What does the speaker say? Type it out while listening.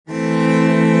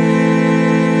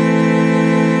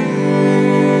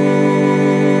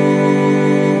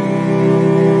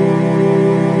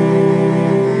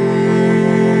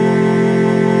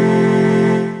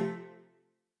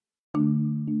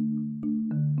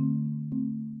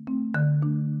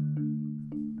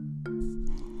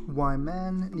Why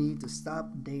men need to stop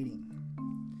dating.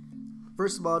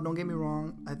 First of all, don't get me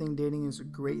wrong, I think dating is a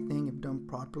great thing if done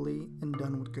properly and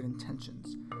done with good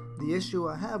intentions. The issue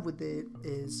I have with it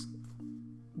is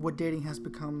what dating has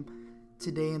become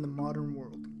today in the modern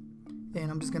world.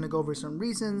 And I'm just going to go over some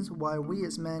reasons why we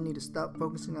as men need to stop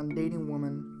focusing on dating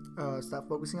women, stop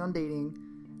focusing on dating,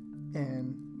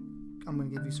 and I'm going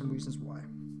to give you some reasons why.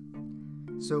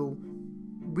 So,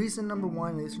 reason number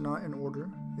one is not in order,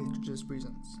 it's just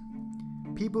reasons.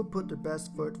 People put their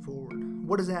best foot forward.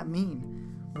 What does that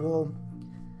mean? Well,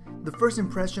 the first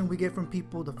impression we get from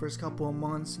people the first couple of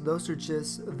months, those are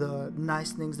just the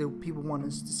nice things that people want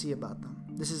us to see about them.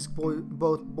 This is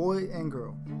both boy and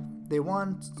girl. They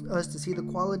want us to see the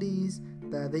qualities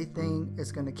that they think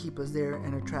is going to keep us there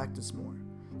and attract us more.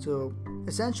 So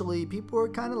essentially, people are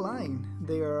kind of lying.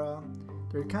 They're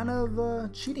kind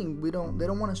of cheating. They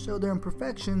don't want to show their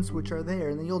imperfections, which are there,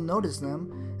 and then you'll notice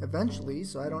them eventually.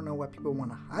 So I don't know why people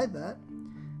want to hide that.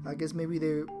 I guess maybe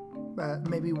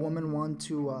women want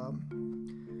to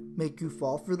make you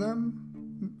fall for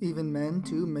them. Even men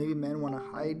too. Maybe men want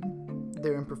to hide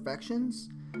their imperfections,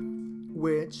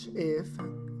 which if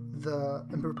the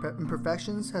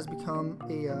imperfections has become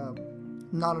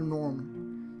not a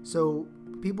norm. So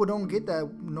people don't get that.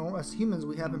 No, as humans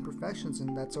we have imperfections,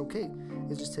 and that's okay.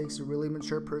 It just takes a really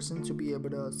mature person to be able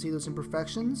to see those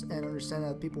imperfections and understand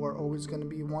that people are always going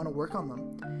to want to work on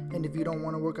them. And if you don't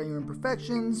want to work on your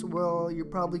imperfections, well, you're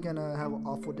probably going to have an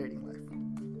awful dating life.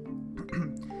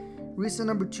 Reason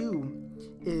number two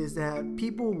is that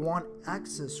people want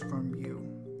access from you.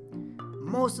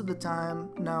 Most of the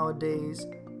time nowadays,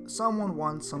 someone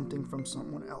wants something from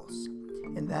someone else,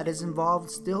 and that is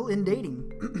involved still in dating.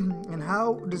 And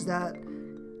how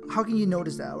can you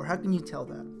notice that, or how can you tell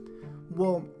that?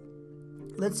 Well,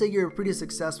 let's say you're a pretty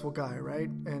successful guy, right?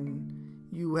 And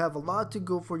you have a lot to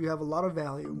go for, you have a lot of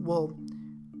value. Well,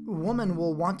 a woman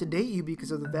will want to date you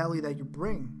because of the value that you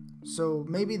bring. So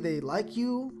maybe they like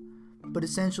you, but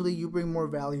essentially you bring more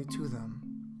value to them.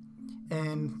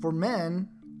 And for men,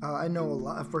 I know a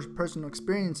lot of personal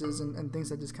experiences and things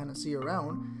I just kind of see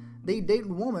around. They date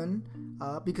a woman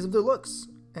because of their looks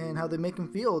and how they make them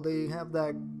feel. They have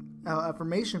that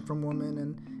affirmation from women,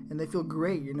 and they feel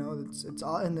great. You know, it's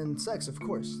all, and then sex, of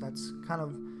course. That's kind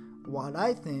of what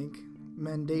I think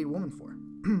men date women for,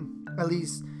 at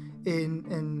least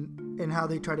in how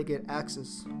they try to get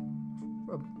access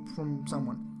from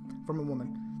a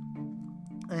woman,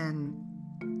 and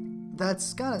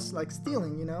that's kind of like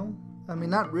stealing. You know. I mean,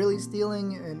 not really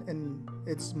stealing in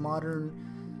its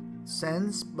modern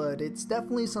sense, but it's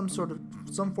definitely some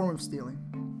form of stealing.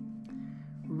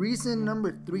 Reason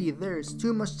number three, there is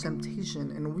too much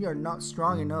temptation and we are not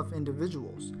strong enough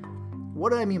individuals.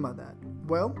 What do I mean by that?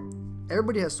 Well,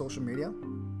 everybody has social media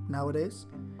nowadays,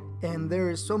 and there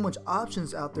is so much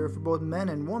options out there for both men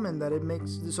and women that it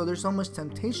makes so there's so much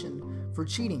temptation for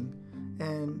cheating,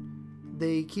 and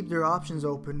they keep their options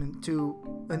open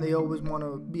and they always want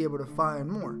to be able to find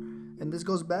more. And this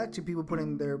goes back to people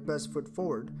putting their best foot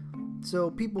forward. So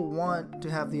people want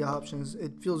to have the options.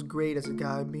 It feels great as a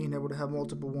guy being able to have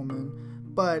multiple women,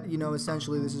 but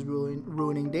essentially this is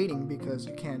ruining dating because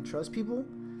you can't trust people,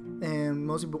 and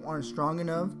most people aren't strong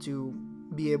enough to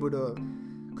be able to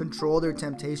control their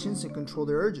temptations and control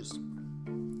their urges.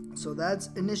 So that's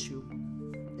an issue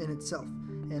in itself,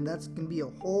 and that's going to be a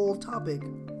whole topic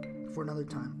for another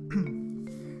time.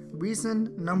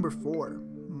 Reason number 4,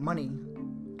 money.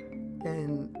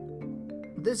 And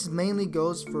this mainly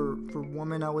goes for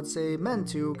women, I would say, men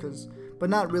too, but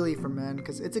not really for men,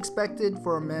 because it's expected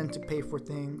for a man to pay for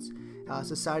things.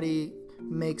 Society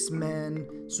makes men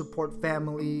support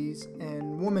families,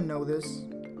 and women know this,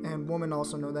 and women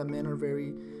also know that men are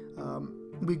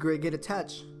we get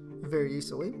attached very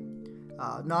easily.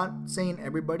 Not saying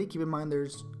everybody, keep in mind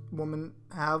there's women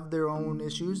have their own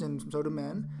issues and so do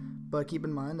men, but keep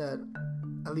in mind that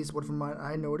at least from what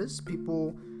I notice,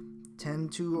 women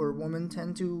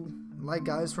tend to like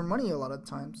guys for money a lot of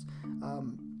times,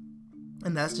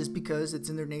 and that's just because it's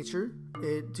in their nature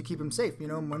to keep them safe.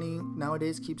 Money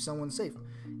nowadays keeps someone safe.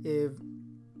 If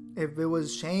it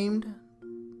was shamed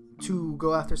to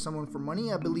go after someone for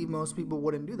money, I believe most people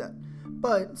wouldn't do that.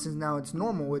 But since now it's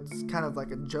normal, it's kind of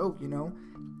like a joke.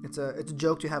 It's a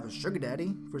joke to have a sugar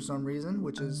daddy for some reason,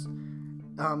 which is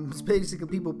it's basically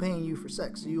people paying you for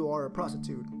sex. You are a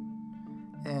prostitute.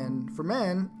 And for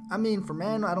men,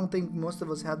 I don't think most of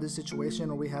us have this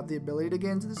situation, or we have the ability to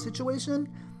get into this situation.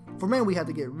 For men, we have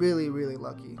to get really, really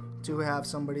lucky to have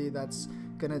somebody that's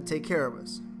going to take care of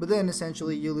us. But then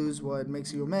essentially you lose what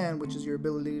makes you a man, which is your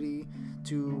ability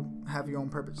to have your own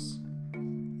purpose.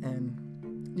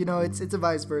 And it's a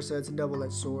vice versa. It's a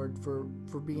double-edged sword for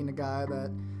being a guy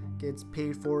that gets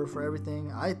paid for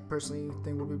everything. I personally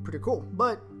think would be pretty cool.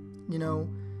 But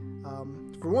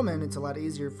for women, it's a lot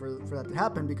easier for that to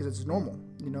happen because it's normal.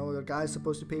 A guy's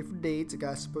supposed to pay for dates, a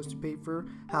guy's supposed to pay for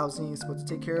housing, he's supposed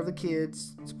to take care of the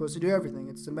kids, he's supposed to do everything.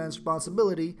 It's the man's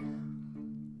responsibility.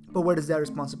 But where does that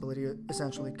responsibility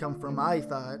essentially come from? I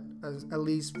thought, at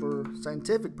least for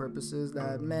scientific purposes,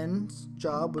 that men's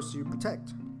job was to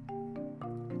protect.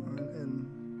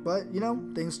 But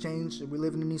things change. We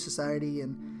live in a new society,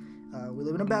 and we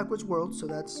live in a backwards world, so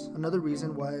that's another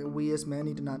reason why we as men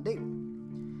need to not date.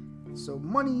 So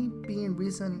money being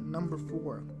reason number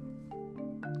 4.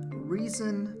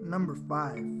 Reason number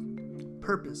 5,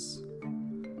 purpose.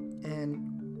 And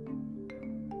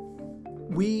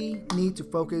we need to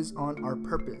focus on our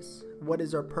purpose. What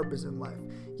is our purpose in life?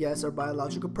 Yes, our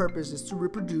biological purpose is to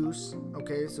reproduce,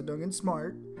 okay, so don't get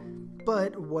smart.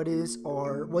 But what's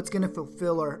going to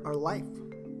fulfill our life?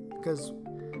 Because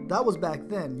that was back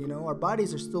then, our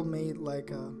bodies are still made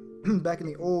like back in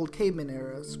the old caveman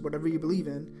eras, whatever you believe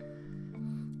in.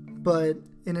 But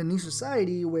in a new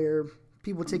society where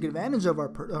people take advantage of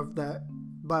of that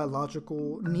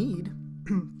biological need,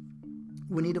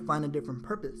 we need to find a different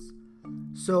purpose.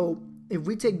 So if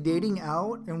we take dating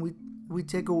out and we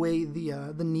take away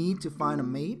the need to find a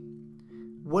mate,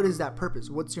 what is that purpose?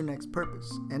 What's your next purpose?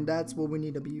 And that's what we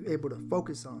need to be able to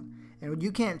focus on. And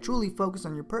you can't truly focus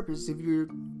on your purpose if you're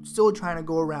still trying to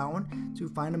go around to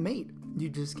find a mate. You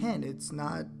just can't. It's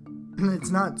not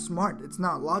smart. It's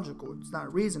not logical. It's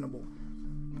not reasonable.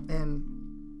 And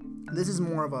this is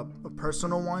more of a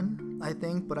personal one, I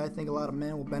think, but I think a lot of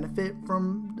men will benefit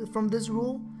from this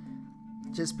rule,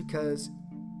 just because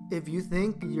if you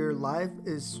think your life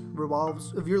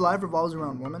revolves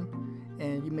around women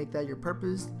and you make that your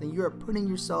purpose, then you are putting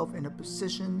yourself in a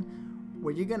position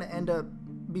where you're going to end up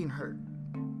being hurt.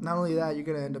 Not only that, you're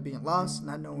going to end up being lost,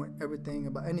 not knowing anything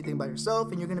about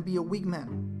yourself, and you're going to be a weak man,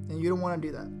 and you don't want to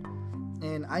do that.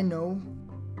 And I know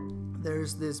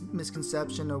there's this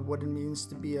misconception of what it means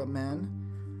to be a man,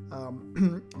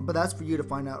 but that's for you to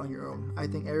find out on your own. I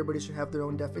think everybody should have their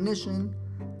own definition,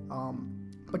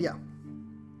 but yeah,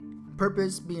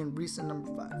 purpose being reason number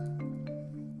 5.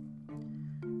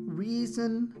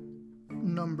 Reason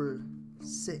number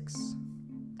 6,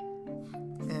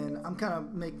 and I'm kind of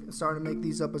starting to make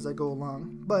these up as I go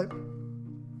along, but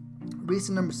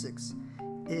reason number 6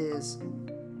 is,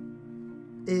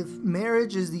 if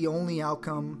marriage is the only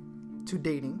outcome to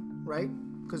dating, right?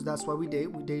 Because that's why we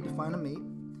date to find a mate,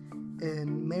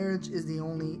 and marriage is the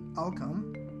only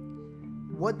outcome,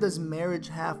 what does marriage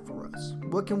have for us?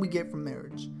 What can we get from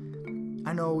marriage?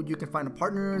 I know you can find a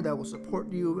partner that will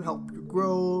support you, help you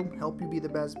grow, help you be the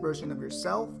best version of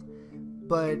yourself,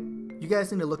 but you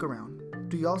guys need to look around.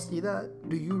 Do y'all see that?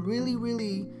 Do you really,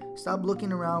 really stop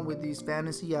looking around with these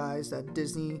fantasy eyes that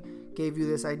Disney gave you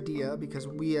this idea? Because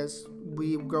we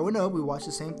growing up, we watch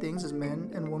the same things as men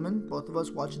and women. Both of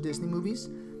us watch Disney movies.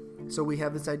 So we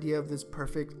have this idea of this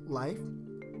perfect life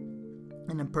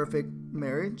and a perfect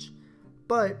marriage.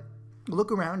 But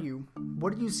look around you.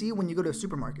 What do you see when you go to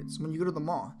supermarkets, when you go to the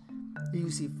mall?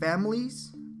 You see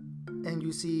families, and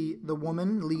you see the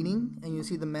woman leading, and you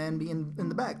see the man being in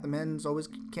the back. The man's always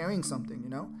carrying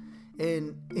something,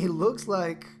 and it looks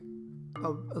like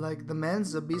the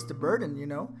man's a beast of burden,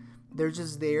 They're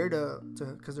just there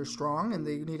because they're strong and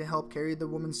they need to help carry the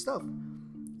woman's stuff.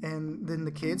 And then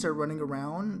the kids are running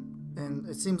around, and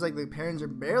it seems like the parents are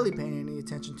barely paying any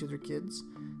attention to their kids.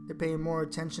 They're paying more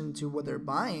attention to what they're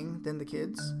buying than the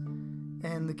kids.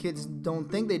 And the kids don't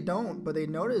think they don't, but they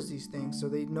notice these things. So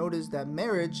they notice that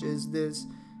marriage is this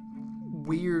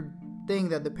weird thing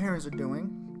that the parents are doing.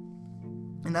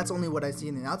 And that's only what I see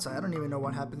on the outside. I don't even know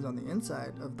what happens on the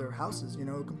inside of their houses. It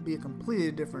could be a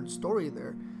completely different story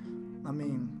there.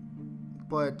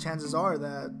 But chances are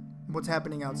that what's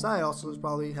happening outside also is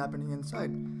probably happening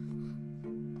inside.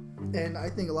 And I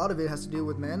think a lot of it has to do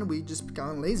with men. We just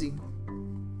become lazy.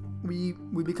 We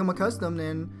become accustomed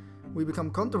and we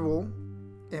become comfortable,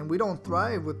 and we don't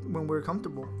thrive when we're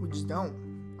comfortable. We just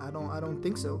don't. I don't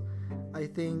think so. I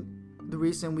think the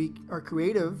reason we are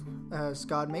creative, as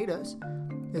God made us,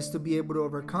 is to be able to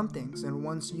overcome things. And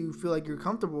once you feel like you're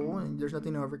comfortable and there's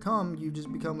nothing to overcome, you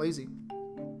just become lazy.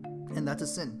 And that's a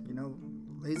sin,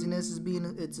 Laziness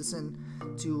it's a sin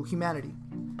to humanity.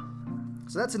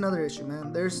 So that's another issue,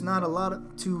 man. There's not a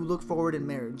lot to look forward in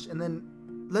marriage. And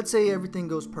then let's say everything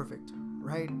goes perfect,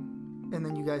 right? And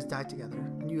then you guys die together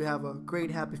and you have a great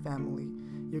happy family.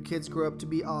 Your kids grow up to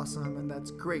be awesome, and that's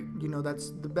great.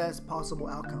 That's the best possible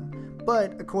outcome.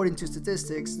 But according to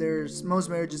statistics, most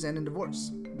marriages end in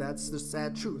divorce. That's the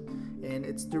sad truth, and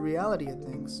it's the reality of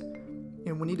things.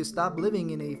 And we need to stop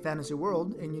living in a fantasy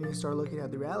world, and you need to start looking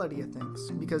at the reality of things.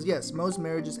 Because yes, most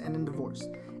marriages end in divorce.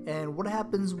 And what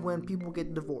happens when people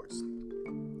get divorced?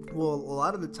 Well, a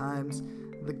lot of the times,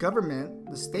 the government,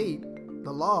 the state,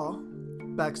 the law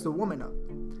backs the woman up.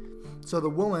 So the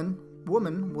woman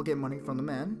will get money from the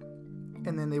man,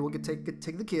 and then they will take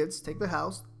the kids, take the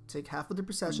house, take half of the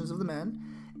possessions of the man,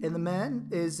 and the man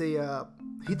is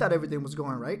he thought everything was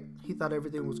going right. He thought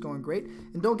everything was going great.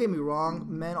 And don't get me wrong,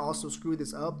 men also screw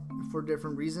this up for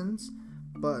different reasons,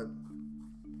 but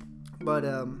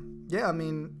yeah, I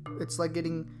mean, it's like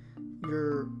getting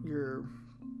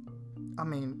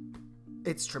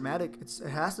it's traumatic. It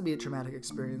has to be a traumatic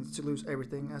experience to lose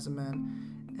everything as a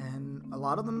man, and a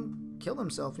lot of them kill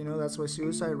themselves. That's why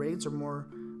suicide rates are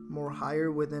more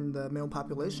higher within the male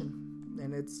population,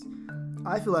 and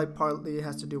I feel like partly it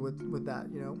has to do with that.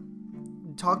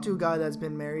 Talk to a guy that's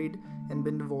been married and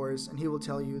been divorced, and he will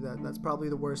tell you that that's probably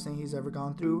the worst thing he's ever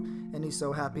gone through, and he's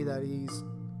so happy that he's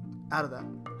out of that.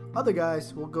 Other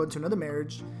guys will go into another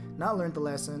marriage, not learn the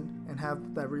lesson, and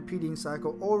have that repeating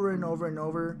cycle over and over and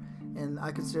over, and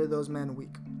I consider those men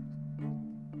weak.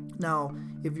 Now,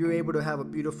 if you're able to have a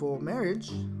beautiful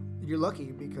marriage, you're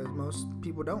lucky, because most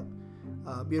people don't.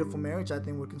 A beautiful marriage, I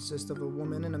think, would consist of a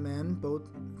woman and a man both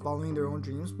following their own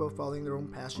dreams, both following their own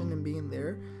passion, and being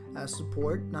there as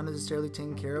support, not necessarily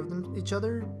taking care of each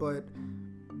other, but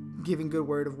giving good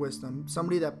word of wisdom.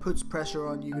 Somebody that puts pressure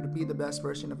on you to be the best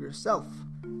version of yourself.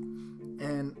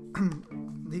 And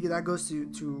that goes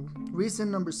to reason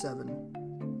number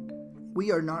 7.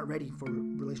 We are not ready for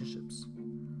relationships.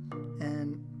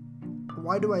 And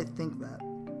why do I think that?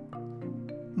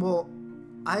 Well,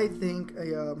 I think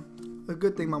a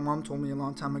good thing my mom told me a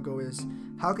long time ago is,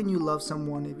 how can you love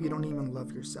someone if you don't even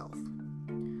love yourself?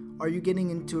 Are you getting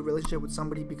into a relationship with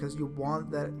somebody because you want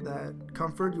that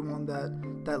comfort, you want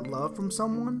that love from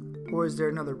someone, or is there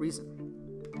another reason?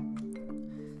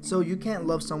 So you can't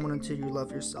love someone until you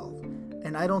love yourself.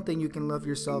 And I don't think you can love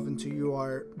yourself until you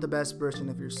are the best version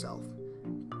of yourself.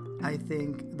 I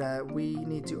think that we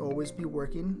need to always be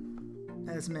working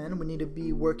as men. We need to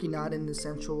be working not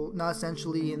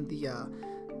essentially in the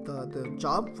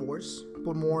job force,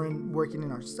 but more in working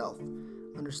in ourselves,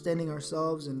 understanding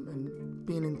ourselves and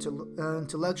being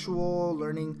intellectual,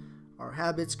 learning our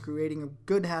habits, creating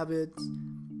good habits,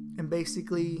 and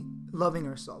basically loving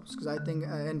ourselves. Because I think,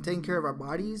 and taking care of our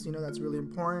bodies, that's really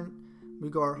important. We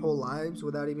go our whole lives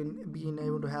without even being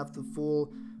able to have the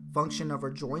full function of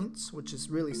our joints, which is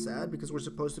really sad, because we're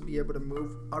supposed to be able to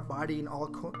move our body in all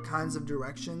kinds of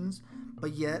directions,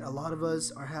 but yet a lot of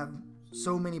us have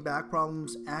so many back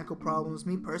problems, ankle problems.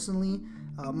 Me personally,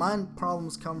 my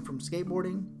problems come from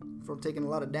skateboarding, from taking a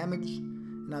lot of damage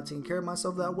and not taking care of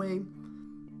myself that way.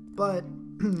 But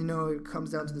it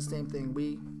comes down to the same thing.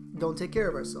 We don't take care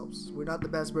of ourselves. We're not the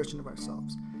best version of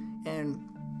ourselves. And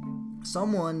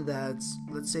someone that's,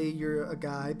 let's say you're a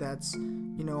guy that's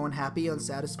unhappy,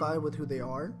 unsatisfied with who they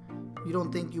are, you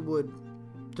don't think you would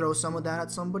throw some of that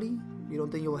at somebody? You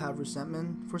don't think you'll have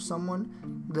resentment for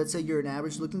someone? Let's say you're an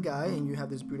average looking guy and you have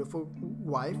this beautiful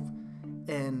wife,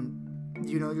 and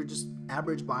you're just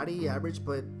average body,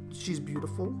 but she's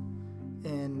beautiful,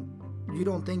 and you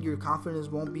don't think your confidence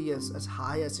won't be as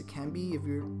high as it can be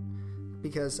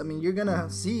because you're gonna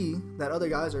see that other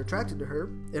guys are attracted to her,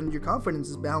 and your confidence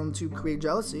is bound to create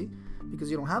jealousy because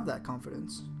you don't have that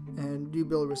confidence, and you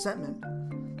build resentment.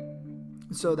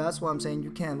 So that's why I'm saying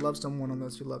you can't love someone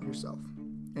unless you love yourself.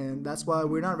 And that's why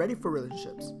we're not ready for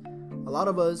relationships. A lot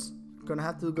of us are gonna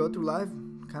have to go through life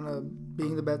kind of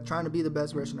trying to be the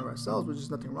best version of ourselves, which is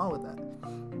nothing wrong with that.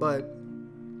 But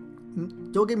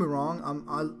don't get me wrong,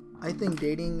 I think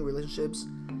dating, relationships,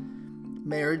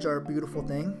 marriage are a beautiful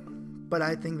thing, but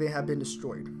I think they have been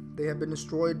destroyed. They have been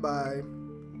destroyed by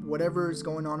whatever is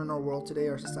going on in our world today,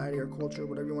 our society, our culture,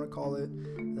 whatever you want to call it,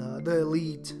 the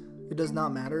elite. It does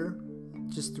not matter.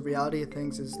 Just the reality of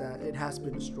things is that it has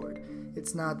been destroyed.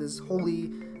 It's not this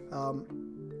holy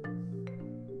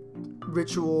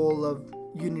ritual of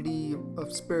unity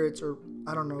of spirits, or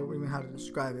I don't know even how to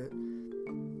describe it.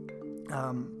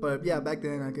 But yeah, back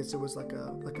then I guess it was like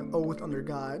an oath under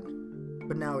God,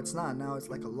 but now it's not. Now it's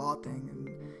like a law thing, and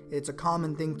it's a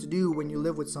common thing to do when you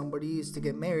live with somebody is to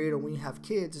get married, or when you have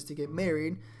kids is to get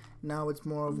married. Now it's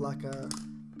more of like a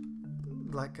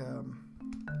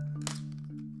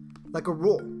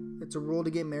rule. It's a rule to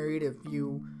get married if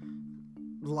you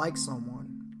like someone.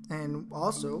 And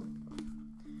also,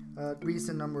 I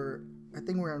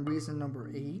think we're on reason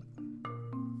number 8.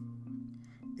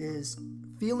 is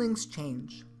feelings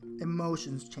change,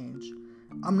 emotions change.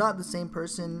 I'm not the same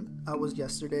person I was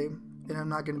yesterday, and I'm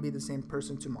not going to be the same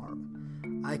person tomorrow.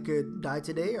 I could die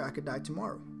today or I could die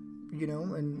tomorrow,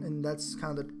 and that's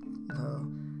kind of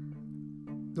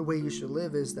the way you should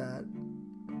live, is that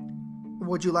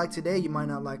what you like today, you might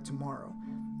not like tomorrow.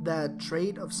 That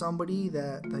trait of somebody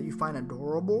that you find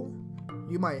adorable,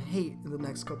 you might hate in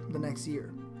the next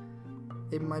year.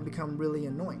 It might become really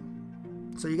annoying.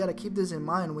 So you got to keep this in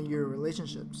mind when you're in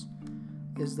relationships,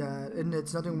 is that, and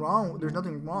there's nothing wrong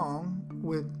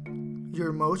with your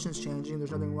emotions changing,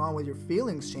 there's nothing wrong with your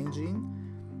feelings changing,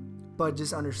 but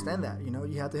just understand that,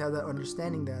 you have to have that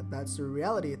understanding that that's the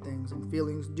reality of things, and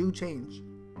feelings do change.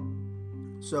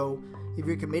 So if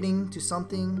you're committing to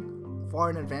something far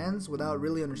in advance without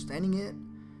really understanding it,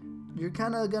 you're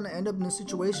kind of going to end up in a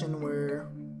situation where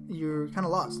you're kind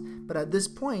of lost. But at this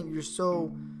point, you're so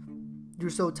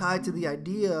tied to the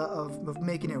idea of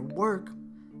making it work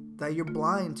that you're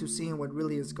blind to seeing what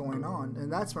really is going on.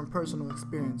 And that's from personal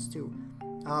experience too.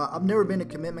 I've never been a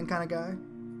commitment kind of guy,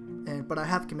 but I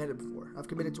have committed before. I've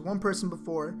committed to one person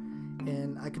before,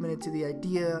 and I committed to the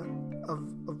idea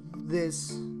of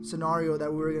this scenario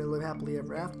that we were going to live happily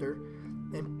ever after.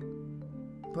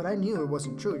 But I knew it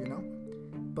wasn't true,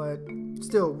 But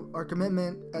still, our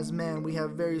commitment as men, we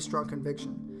have very strong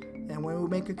conviction. And when we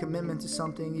make a commitment to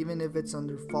something, even if it's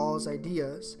under false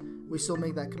ideas, we still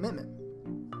make that commitment.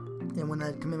 And when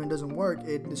that commitment doesn't work,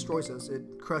 it destroys us, it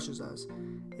crushes us,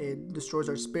 it destroys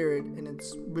our spirit, and it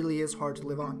really is hard to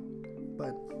live on.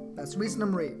 But that's reason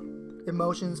number 8.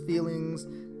 Emotions, feelings,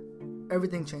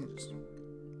 everything changes.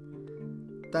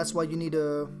 That's why you need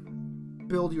to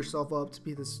build yourself up to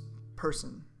be this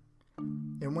person.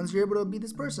 And once you're able to be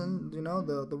this person,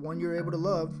 the one you're able to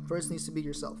love first needs to be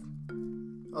yourself.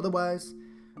 Otherwise,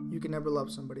 you can never love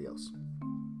somebody else.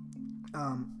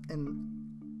 And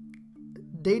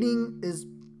dating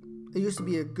it used to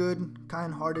be a good,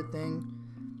 kind-hearted thing.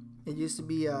 It used to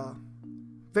be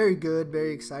very good,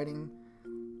 very exciting.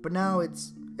 But now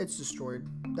it's destroyed.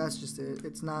 That's just it.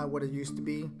 It's not what it used to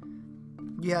be.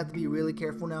 You have to be really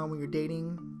careful now when you're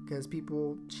dating, because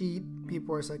people cheat,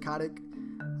 people are psychotic.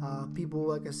 People,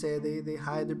 like I said, they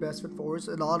hide their best foot forward.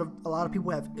 A lot of people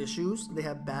have issues. They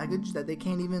have baggage that they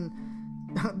can't even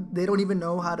they don't even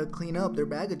know how to clean up their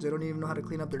baggage. They don't even know how to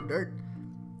clean up their dirt,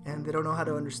 and they don't know how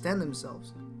to understand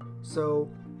themselves. So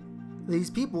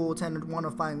these people tend to want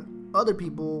to find other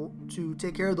people to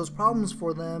take care of those problems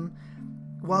for them,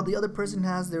 while the other person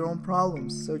has their own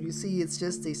problems. So you see, it's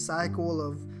just a cycle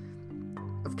of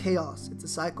chaos. It's a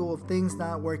cycle of things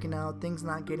not working out, things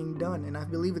not getting done. And I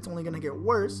believe it's only going to get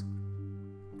worse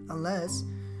unless,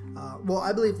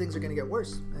 I believe things are going to get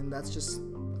worse. And that's just,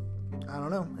 I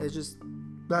don't know.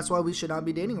 That's why we should not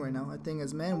be dating right now. I think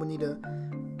as men, we need to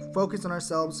focus on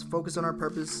ourselves, focus on our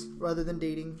purpose rather than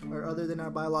dating, or other than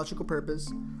our biological purpose,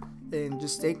 and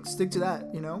just stick to that,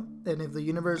 And if the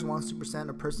universe wants to present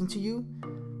a person to you,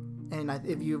 and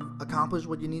if you've accomplished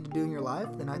what you need to do in your life,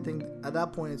 then I think at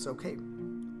that point it's okay.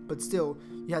 But still,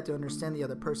 you have to understand the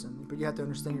other person. But you have to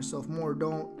understand yourself more.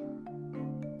 Don't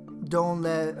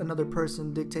let another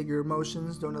person dictate your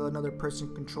emotions. Don't let another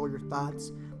person control your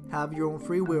thoughts. Have your own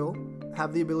free will.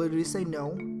 Have the ability to say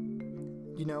no.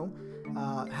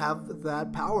 Have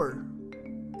that power.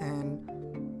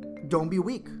 And don't be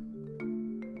weak.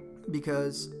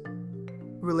 Because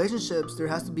relationships, there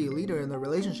has to be a leader in the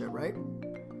relationship, right?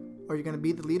 Are you going to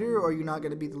be the leader, or are you not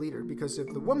going to be the leader? Because if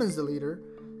the woman's the leader,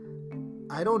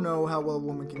 I don't know how well a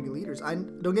woman can be leaders.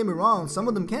 Don't get me wrong, some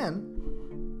of them can.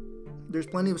 There's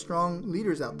plenty of strong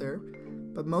leaders out there,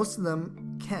 but most of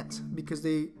them can't, because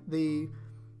they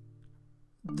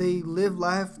live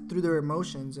life through their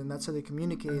emotions, and that's how they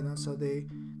communicate, and that's how they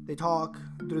talk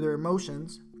through their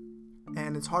emotions.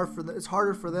 And it's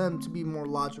harder for them to be more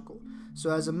logical.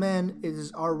 So as a man, it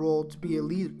is our role to be a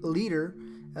leader,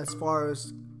 as far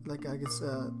as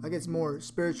I guess more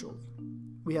spiritually.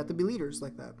 We have to be leaders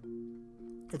like that.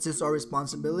 It's just our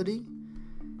responsibility.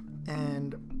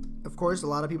 And of course, a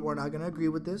lot of people are not going to agree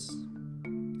with this,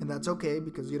 and that's okay,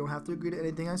 because you don't have to agree to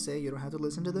anything I say. You don't have to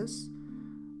listen to this.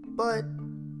 But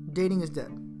dating is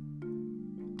dead.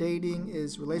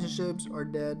 Relationships are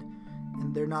dead,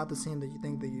 and they're not the same that you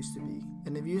think they used to be.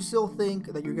 And if you still think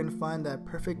that you're going to find that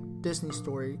perfect Disney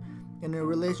story in a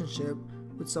relationship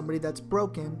with somebody that's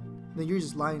broken, then you're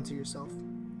just lying to yourself.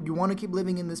 You want to keep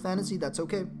living in this fantasy, that's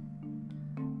okay.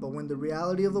 But when the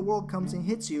reality of the world comes and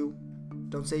hits you,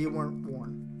 don't say you weren't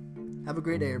warned. Have a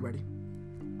great day, everybody.